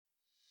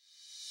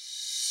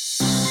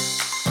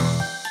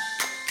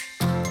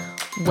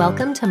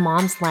Welcome to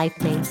Mom's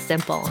Life Made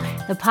Simple,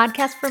 the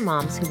podcast for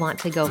moms who want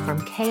to go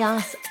from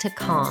chaos to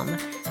calm,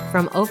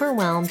 from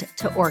overwhelmed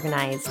to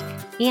organized,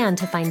 and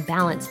to find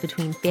balance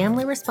between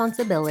family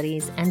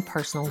responsibilities and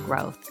personal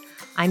growth.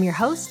 I'm your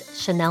host,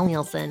 Chanel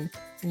Nielsen.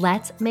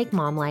 Let's make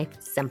mom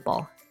life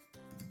simple.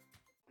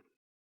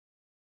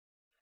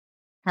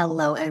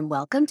 Hello and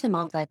welcome to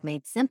Mom's Life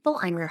Made Simple.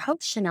 I'm your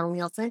host, Chanel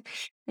Nielsen,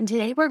 and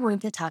today we're going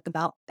to talk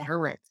about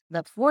balance,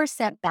 the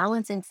 4-step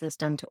balancing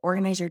system to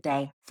organize your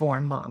day for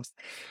moms.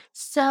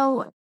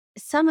 So,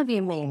 some of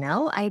you may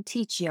know I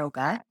teach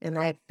yoga, and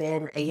I've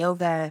been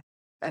I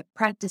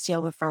practice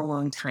yoga for a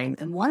long time.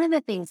 And one of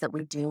the things that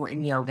we do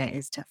in yoga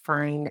is to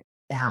find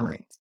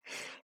balance.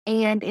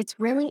 And it's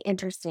really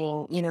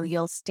interesting,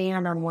 you'll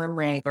stand on one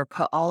leg or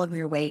put all of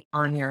your weight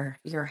on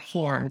your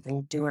hands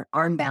and do an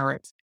arm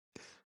balance.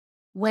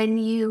 When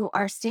you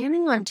are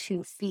standing on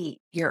 2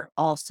 feet, you're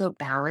also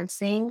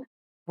balancing.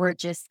 We're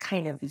just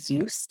kind of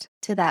used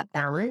to that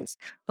balance.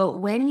 But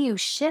when you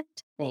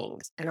shift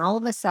things and all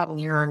of a sudden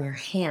you're on your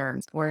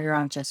hands or you're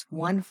on just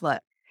one foot,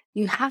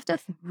 you have to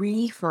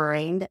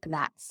refine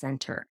that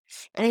center.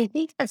 And I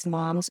think as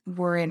moms,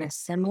 we're in a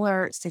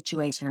similar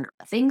situation.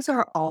 Things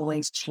are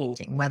always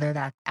changing, whether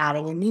that's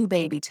adding a new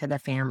baby to the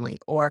family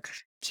or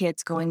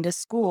kids going to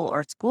school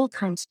or school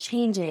times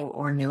changing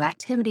or new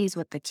activities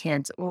with the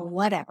kids or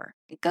whatever.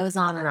 It goes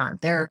on and on.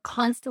 There are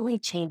constantly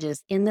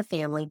changes in the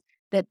family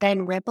that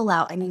then ripple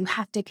out, and you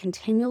have to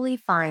continually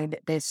find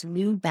this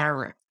new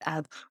balance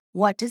of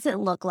what does it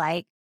look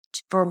like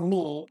for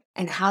me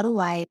and how do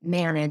I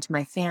manage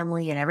my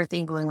family and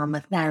everything going on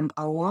with them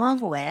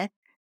along with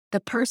the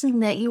person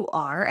that you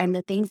are and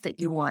the things that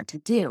you want to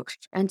do.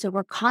 And so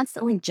we're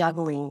constantly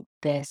juggling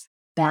this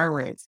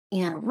balance.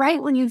 And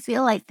right when you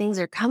feel like things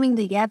are coming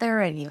together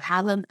and you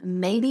have them,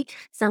 maybe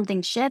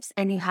something shifts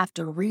and you have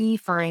to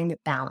refine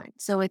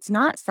balance. So it's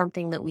not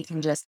something that we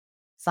can just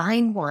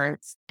find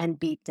once and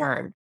be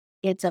done.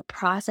 It's a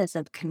process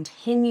of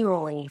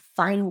continually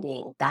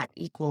finding that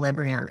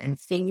equilibrium and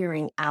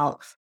figuring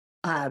out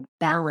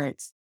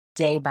balance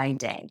day by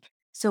day.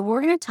 So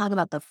we're going to talk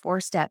about the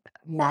 4-step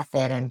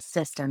method and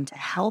system to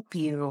help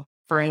you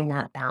find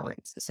that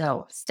balance.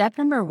 So step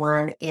number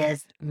 1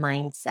 is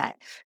mindset.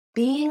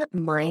 Being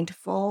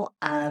mindful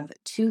of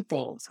 2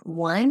 things.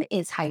 1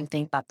 is how you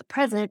think about the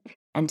present,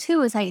 and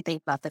 2 is how you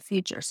think about the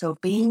future. So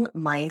being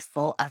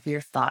mindful of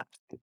your thoughts.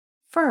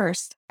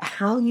 First,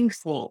 how you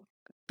think.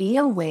 Be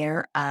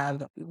aware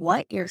of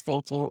what you're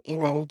thinking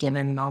in any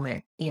given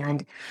moment.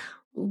 And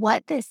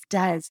what this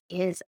does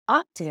is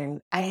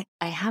often I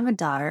have a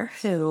daughter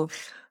who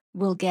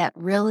will get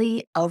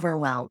really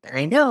overwhelmed. And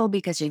I know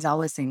because she's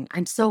always saying,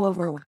 I'm so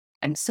overwhelmed.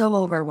 I'm so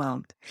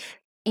overwhelmed.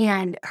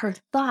 And her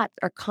thoughts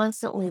are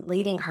constantly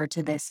leading her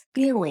to this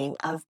feeling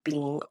of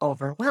being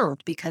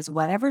overwhelmed because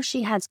whatever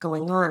she has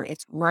going on,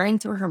 it's running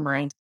through her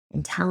mind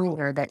and telling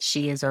her that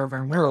she is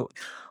overwhelmed.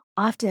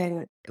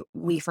 Often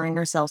we find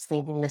ourselves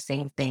thinking the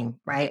same thing,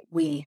 right?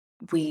 We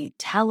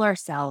tell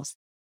ourselves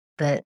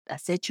that a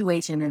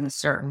situation in a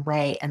certain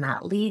way, and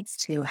that leads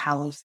to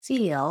how we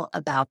feel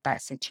about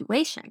that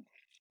situation.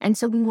 And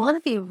so we want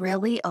to be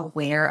really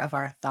aware of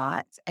our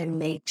thoughts and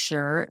make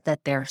sure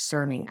that they're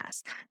serving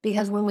us.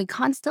 Because when we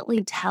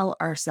constantly tell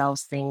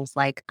ourselves things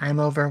like, I'm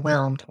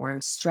overwhelmed or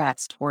I'm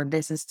stressed or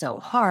this is so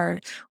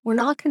hard, we're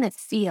not going to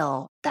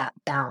feel that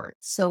balance.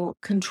 So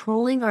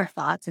controlling our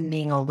thoughts and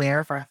being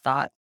aware of our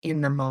thoughts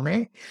in the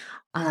moment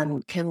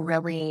can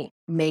really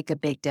make a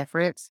big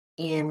difference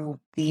in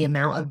the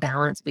amount of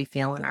balance we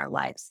feel in our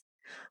lives.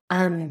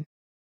 Um,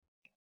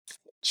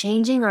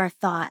 Changing our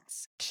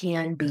thoughts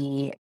can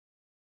be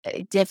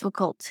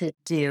difficult to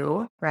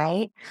do,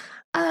 right?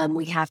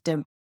 We have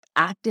to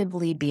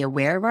actively be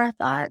aware of our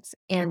thoughts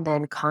and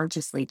then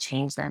consciously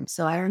change them.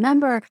 So I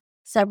remember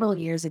several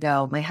years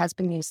ago, my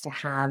husband used to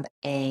have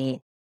a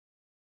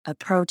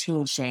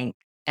protein shake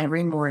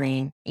every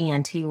morning,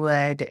 and he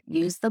would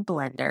use the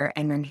blender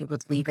and then he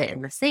would leave it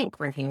in the sink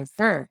when he was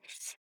done.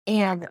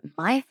 And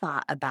my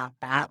thought about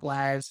that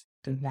was,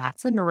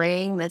 that's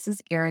annoying. This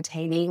is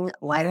irritating.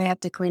 Why do I have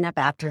to clean up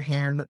after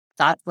him?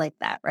 Thoughts like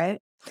that,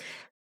 right?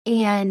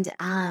 And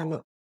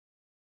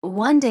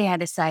one day I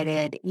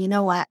decided, you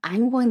know what?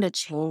 I'm going to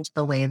change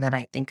the way that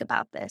I think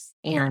about this.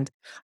 And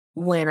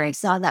when I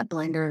saw that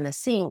blender in the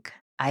sink,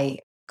 I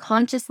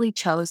consciously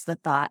chose the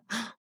thought,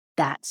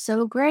 that's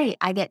so great.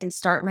 I get to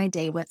start my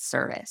day with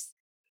service.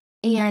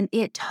 And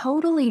it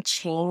totally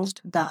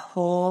changed the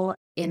whole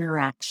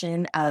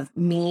interaction of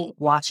me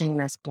watching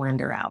this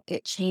blender out.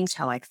 It changed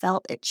how I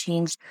felt. It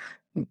changed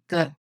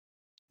the,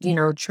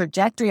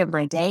 trajectory of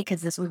my day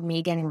because this was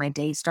me getting my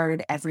day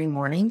started every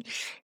morning.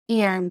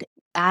 And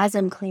as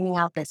I'm cleaning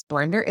out this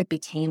blender, it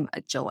became a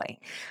joy.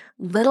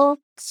 Little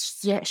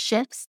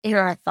shifts in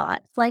our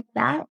thoughts like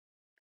that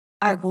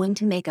are going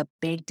to make a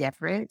big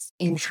difference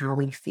in how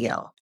we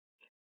feel.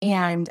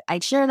 And I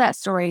share that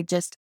story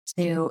just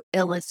to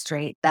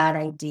illustrate that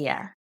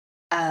idea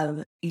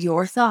of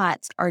your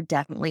thoughts are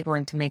definitely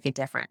going to make a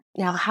difference.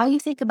 Now, how you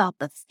think about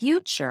the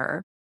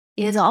future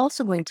is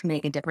also going to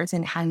make a difference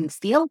in how you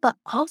feel, but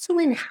also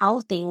in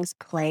how things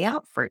play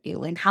out for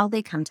you and how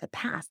they come to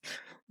pass.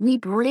 We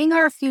bring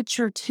our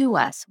future to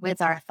us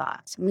with our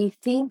thoughts. We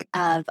think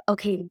of,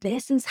 okay,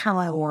 this is how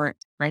I want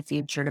my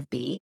future to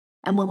be.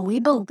 And when we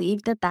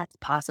believe that that's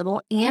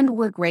possible and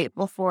we're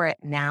grateful for it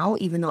now,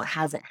 even though it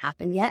hasn't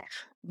happened yet,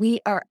 we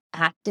are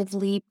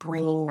actively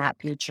bringing that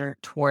future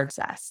towards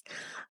us.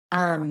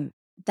 Um,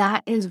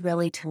 that is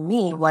really to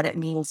me what it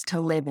means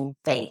to live in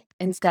faith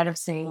instead of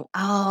saying,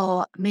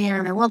 oh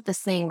man, I want this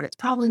thing, but it's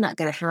probably not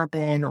going to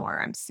happen,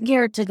 or I'm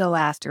scared to go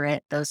after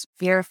it. Those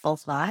fearful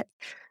thoughts.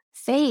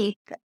 Faith,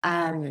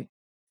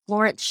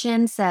 Florence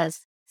Shin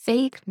says,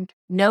 faith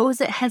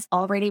knows it has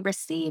already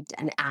received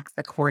and acts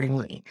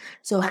accordingly.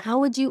 So, how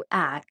would you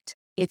act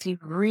if you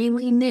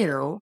really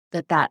knew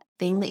that that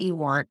thing that you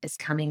want is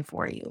coming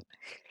for you?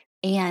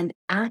 And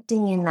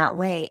acting in that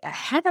way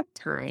ahead of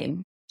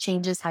time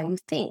changes how you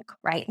think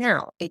right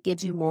now. It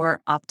gives you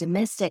more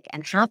optimistic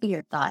and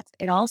happier thoughts.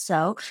 It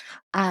also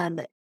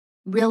um,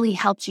 really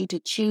helps you to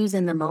choose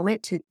in the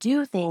moment to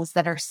do things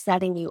that are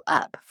setting you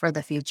up for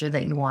the future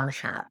that you want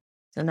to have.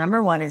 So,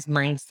 number one is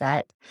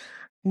mindset.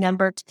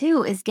 Number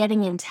two is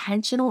getting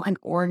intentional and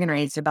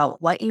organized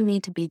about what you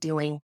need to be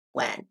doing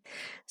when.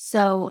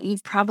 So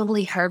you've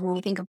probably heard when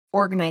we think of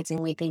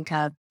organizing, we think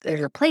of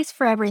there's a place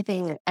for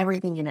everything and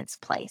everything in its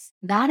place.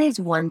 That is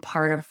one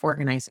part of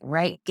organizing,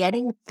 right?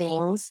 Getting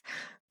things,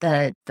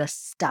 the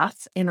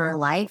stuff in our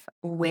life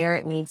where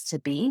it needs to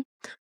be,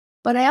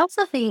 but I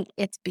also think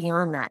it's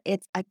beyond that.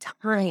 It's a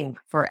time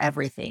for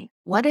everything.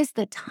 What is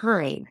the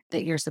time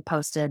that you're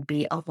supposed to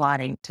be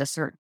allotting to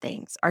certain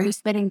things? Are you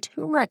spending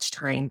too much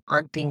time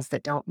on things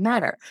that don't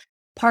matter?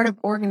 Part of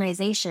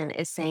organization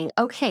is saying,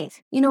 okay,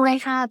 I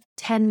have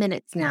 10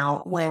 minutes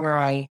now where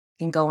I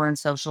can go on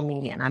social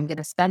media and I'm going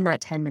to spend my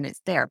 10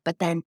 minutes there. But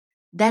then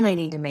I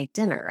need to make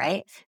dinner,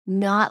 right?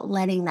 Not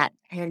letting that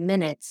 10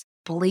 minutes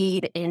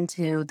bleed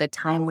into the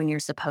time when you're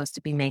supposed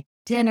to be making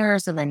dinner.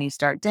 So then you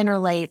start dinner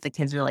late, the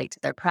kids are late to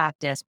their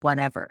practice,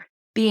 whatever.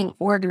 Being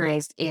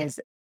organized is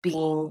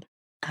being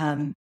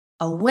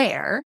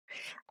aware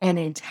and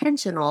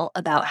intentional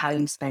about how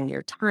you spend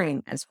your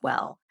time as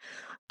well.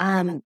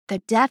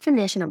 The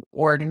definition of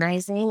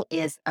organizing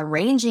is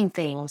arranging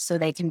things so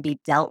they can be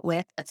dealt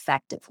with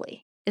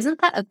effectively.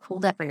 Isn't that a cool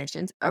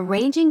definition?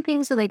 Arranging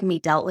things so they can be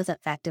dealt with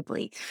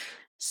effectively.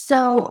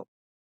 So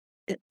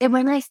and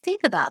when I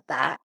think about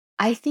that,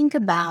 I think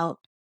about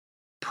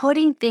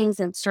putting things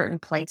in certain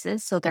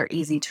places so they're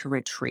easy to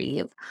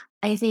retrieve.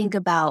 I think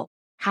about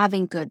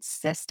having good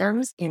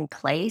systems in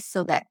place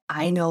so that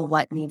I know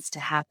what needs to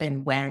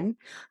happen when.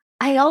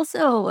 I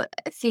also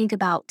think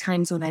about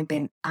times when I've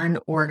been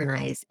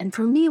unorganized. And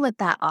for me, what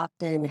that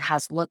often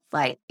has looked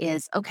like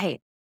is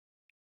okay,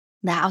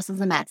 the house is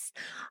a mess.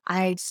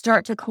 I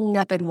start to clean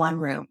up in one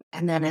room.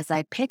 And then as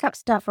I pick up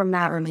stuff from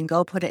that room and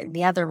go put it in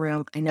the other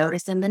room, I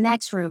notice in the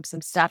next room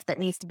some stuff that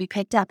needs to be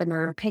picked up and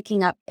I'm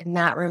picking up in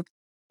that room.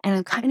 And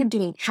I'm kind of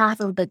doing half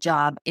of the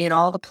job in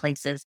all the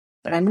places,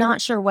 but I'm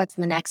not sure what's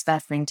the next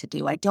best thing to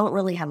do. I don't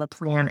really have a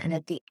plan. And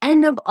at the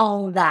end of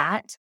all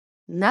that,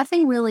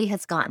 nothing really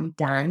has gotten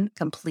done,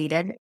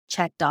 completed,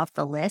 checked off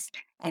the list.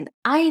 And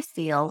I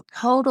feel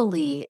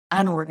totally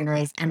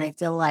unorganized. And I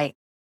feel like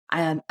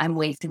I'm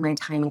wasting my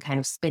time and kind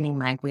of spinning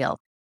my wheel,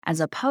 as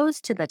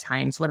opposed to the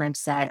times when I'm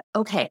said,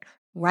 okay,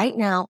 right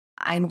now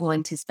I'm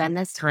going to spend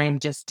this time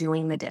just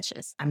doing the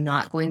dishes. I'm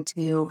not going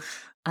to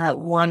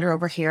wander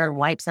over here and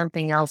wipe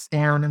something else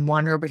down and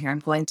wander over here. I'm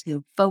going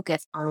to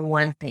focus on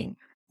one thing.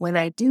 When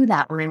I do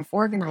that, when I'm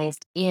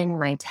organized in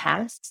my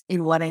tasks,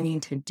 in what I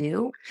need to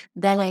do,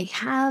 then I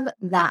have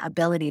that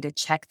ability to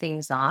check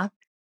things off.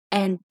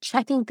 And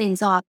checking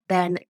things off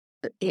then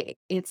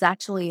it's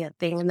actually a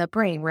thing in the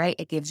brain, right?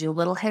 It gives you a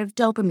little hit of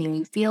dopamine.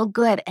 You feel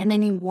good, and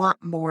then you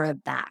want more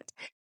of that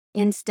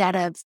instead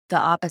of the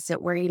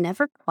opposite, where you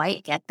never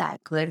quite get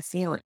that good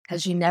feeling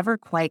because you never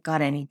quite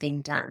got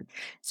anything done.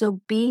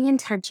 So, being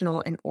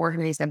intentional and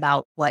organized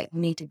about what you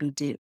need to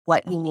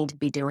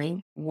be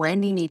doing,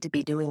 when you need to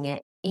be doing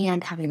it,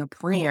 and having a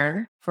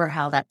plan for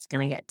how that's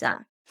going to get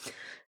done.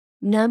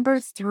 Number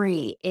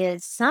three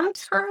is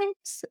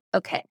sometimes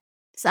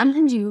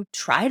you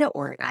try to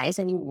organize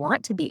and you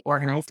want to be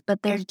organized,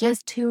 but there's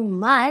just too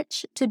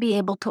much to be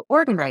able to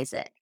organize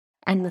it.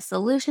 And the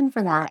solution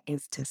for that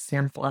is to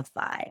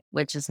simplify,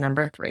 which is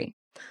number three.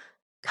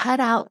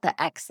 Cut out the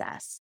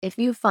excess. If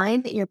you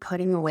find that you're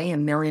putting away a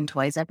million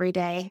toys every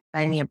day,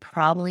 then you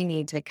probably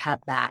need to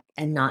cut back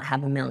and not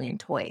have a million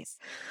toys.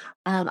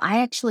 I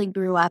actually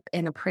grew up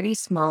in a pretty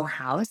small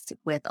house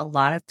with a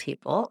lot of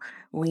people.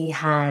 We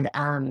had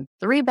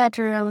three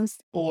bedrooms,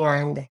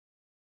 and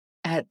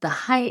at the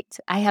height,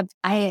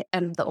 I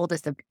am the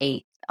oldest of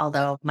eight,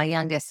 although my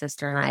youngest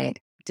sister and I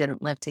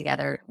didn't live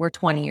together. We're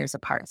 20 years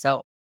apart.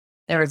 So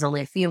there was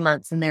only a few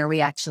months in there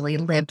we actually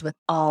lived with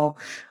all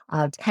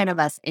 10 of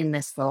us in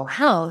this little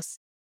house.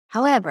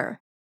 However,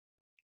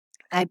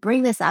 I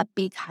bring this up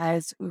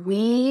because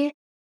we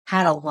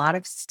had a lot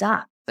of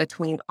stuff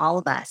between all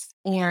of us.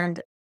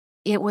 And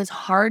it was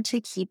hard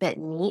to keep it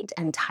neat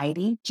and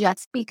tidy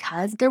just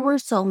because there were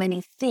so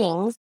many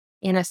things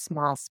in a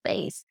small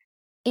space.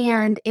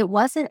 And it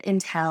wasn't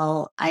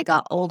until I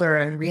got older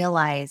and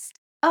realized,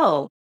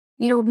 oh,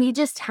 we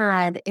just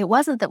had, it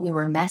wasn't that we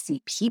were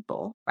messy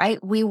people,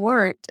 right? We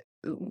weren't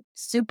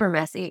super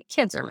messy.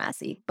 Kids are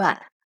messy, but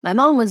my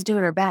mom was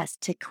doing her best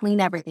to clean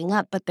everything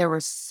up, but there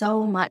was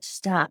so much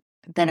stuff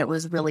that it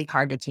was really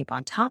hard to keep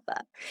on top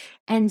of.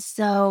 And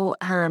so,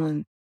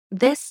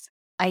 this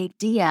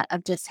idea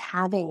of just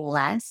having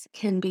less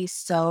can be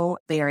so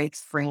very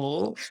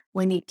freeing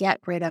when you get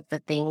rid of the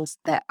things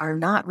that are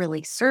not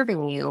really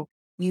serving you.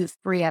 You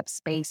free up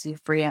space, you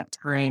free up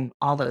time,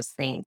 all those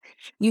things.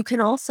 You can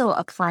also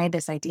apply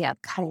this idea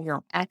of cutting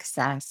out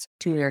excess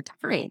to your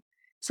time.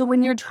 So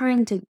when you're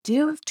trying to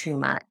do too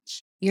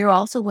much, you're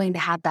also going to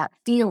have that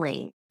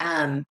feeling,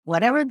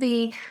 whatever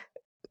the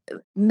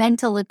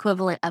mental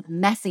equivalent of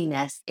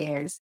messiness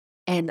is,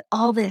 and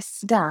all this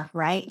stuff,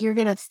 right? You're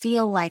going to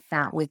feel like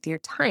that with your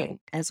time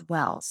as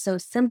well. So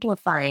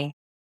simplifying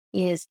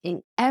is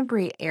in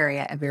every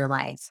area of your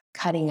life,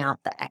 cutting out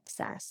the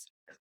excess.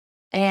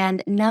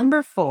 And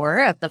number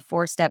 4 of the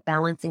 4-step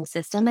balancing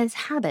system is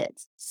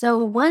habits. So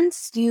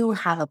once you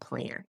have a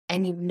plan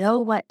and you know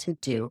what to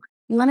do,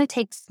 you want to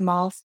take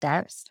small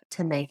steps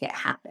to make it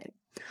happen.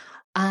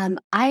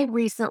 I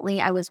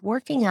was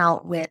working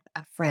out with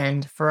a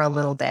friend for a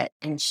little bit,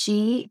 and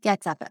she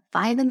gets up at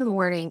 5 in the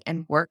morning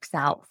and works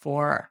out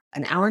for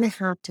an hour and a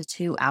half to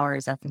 2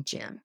 hours at the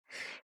gym.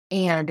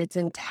 And it's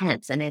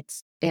intense and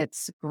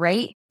it's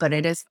great, but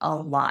it is a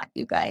lot,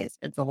 you guys.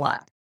 It's a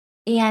lot.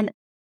 And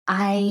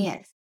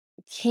I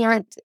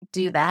can't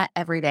do that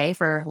every day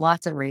for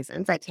lots of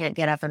reasons. I can't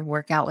get up and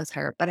work out with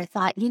her. But I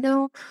thought,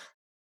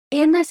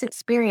 in this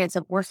experience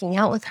of working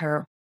out with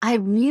her, I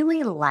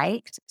really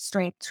liked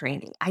strength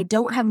training. I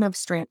don't have enough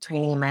strength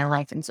training in my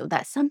life. And so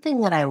that's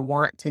something that I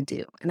want to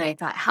do. And I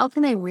thought, how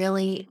can I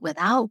really,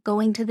 without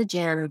going to the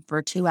gym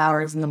for 2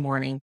 hours in the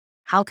morning,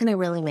 how can I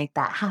really make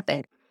that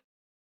happen?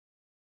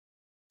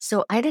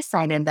 So I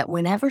decided that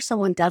whenever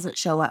someone doesn't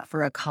show up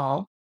for a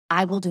call,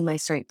 I will do my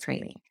strength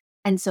training.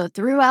 And so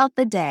throughout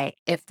the day,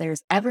 if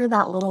there's ever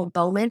that little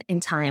moment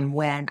in time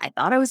when I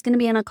thought I was going to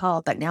be on a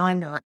call, but now I'm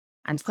not,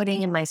 I'm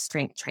putting in my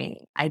strength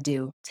training. I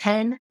do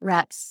 10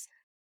 reps,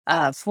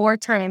 4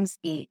 times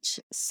each.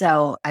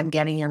 So I'm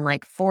getting in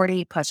like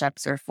 40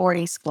 push-ups or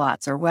 40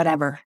 squats or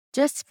whatever,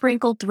 just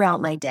sprinkled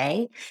throughout my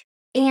day.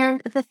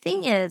 And the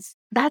thing is,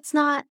 that's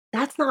not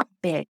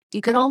big.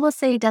 You could almost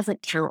say it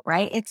doesn't count,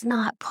 right? It's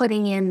not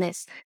putting in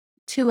this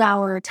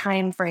 2-hour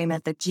time frame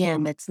at the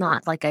gym. It's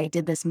not like I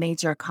did this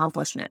major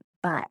accomplishment,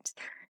 but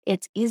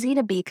it's easy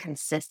to be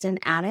consistent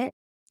at it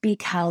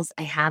because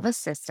I have a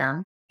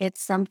system.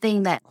 It's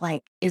something that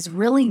like is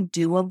really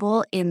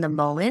doable in the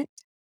moment.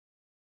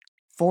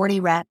 40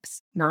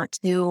 reps, not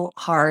too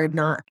hard,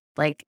 not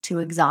like too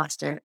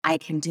exhausted. I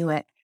can do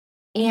it.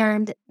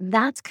 And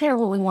that's kind of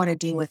what we want to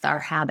do with our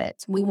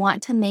habits. We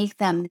want to make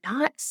them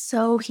not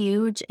so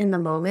huge in the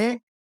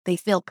moment. They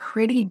feel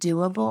pretty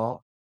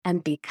doable.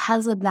 And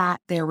because of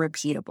that, they're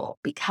repeatable.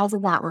 Because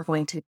of that, we're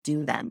going to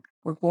do them.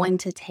 We're going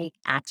to take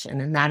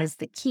action. And that is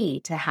the key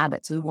to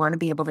habits. We want to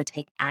be able to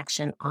take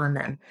action on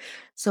them.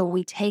 So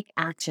we take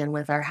action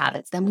with our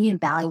habits. Then we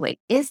evaluate,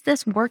 is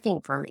this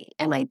working for me?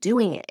 Am I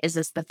doing it? Is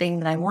this the thing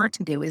that I want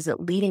to do? Is it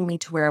leading me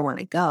to where I want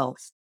to go?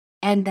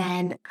 And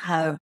then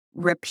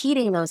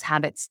repeating those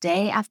habits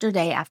day after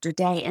day after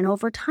day. And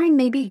over time,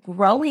 maybe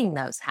growing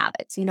those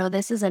habits.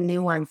 This is a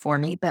new one for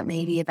me, but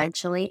maybe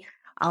eventually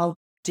I'll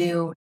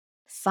do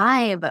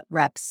 5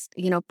 reps,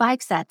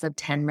 5 sets of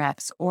 10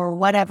 reps or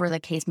whatever the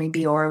case may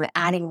be, or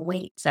adding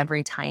weights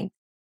every time.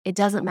 It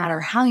doesn't matter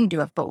how you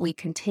do it, but we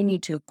continue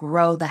to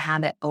grow the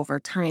habit over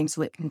time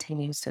so it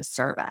continues to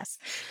serve us.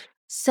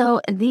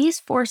 So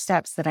these 4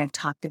 steps that I've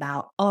talked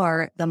about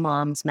are the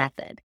mom's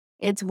method.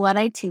 It's what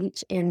I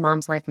teach in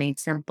Mom's Life Made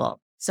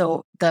Simple.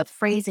 So the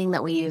phrasing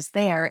that we use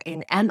there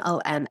in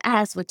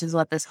MOMS, which is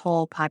what this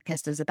whole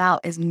podcast is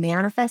about, is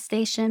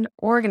manifestation,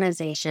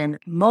 organization,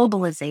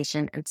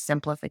 mobilization, and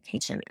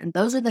simplification. And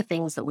those are the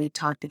things that we've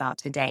talked about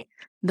today.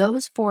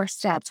 Those 4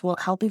 steps will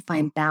help you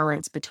find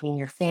balance between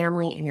your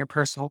family and your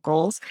personal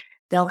goals.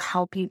 They'll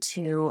help you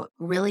to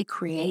really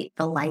create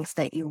the life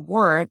that you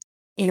want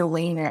in a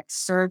way that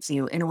serves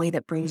you, in a way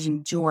that brings you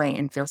joy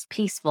and feels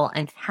peaceful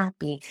and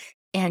happy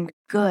and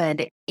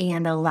good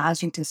and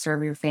allows you to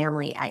serve your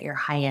family at your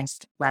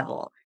highest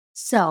level.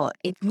 So,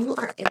 if you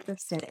are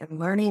interested in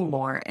learning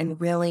more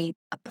and really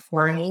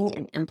applying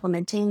and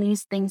implementing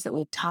these things that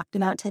we've talked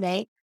about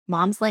today,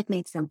 Mom's Life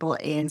Made Simple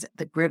is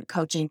the group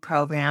coaching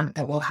program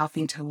that will help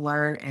you to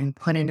learn and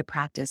put into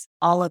practice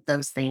all of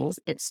those things.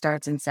 It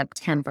starts in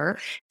September.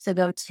 So,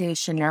 go to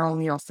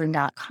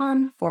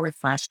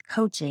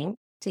chanelnielsen.com/coaching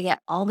to get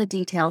all the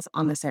details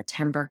on the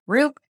September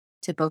group,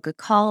 to book a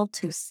call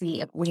to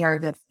see if we are a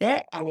good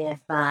fit and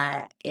if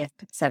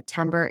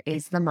September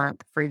is the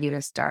month for you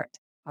to start.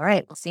 All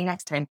right, we'll see you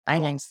next time. Bye,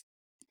 guys.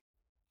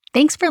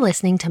 Thanks for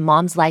listening to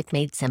Mom's Life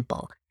Made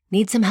Simple.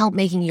 Need some help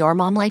making your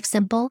mom life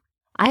simple?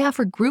 I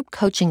offer group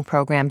coaching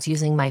programs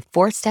using my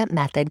 4-step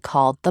method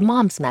called the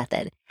MOMS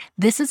Method.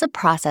 This is a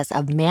process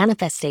of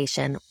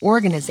manifestation,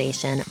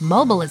 organization,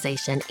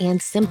 mobilization,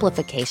 and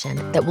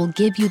simplification that will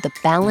give you the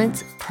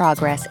balance,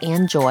 progress,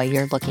 and joy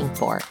you're looking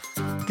for.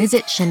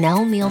 Visit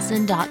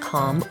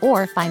ChanelNielsen.com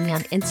or find me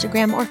on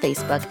Instagram or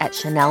Facebook at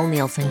Chanel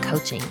Nielsen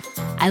Coaching.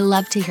 I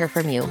love to hear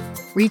from you.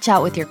 Reach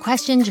out with your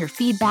questions, your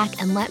feedback,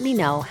 and let me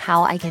know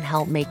how I can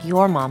help make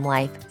your mom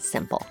life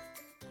simple.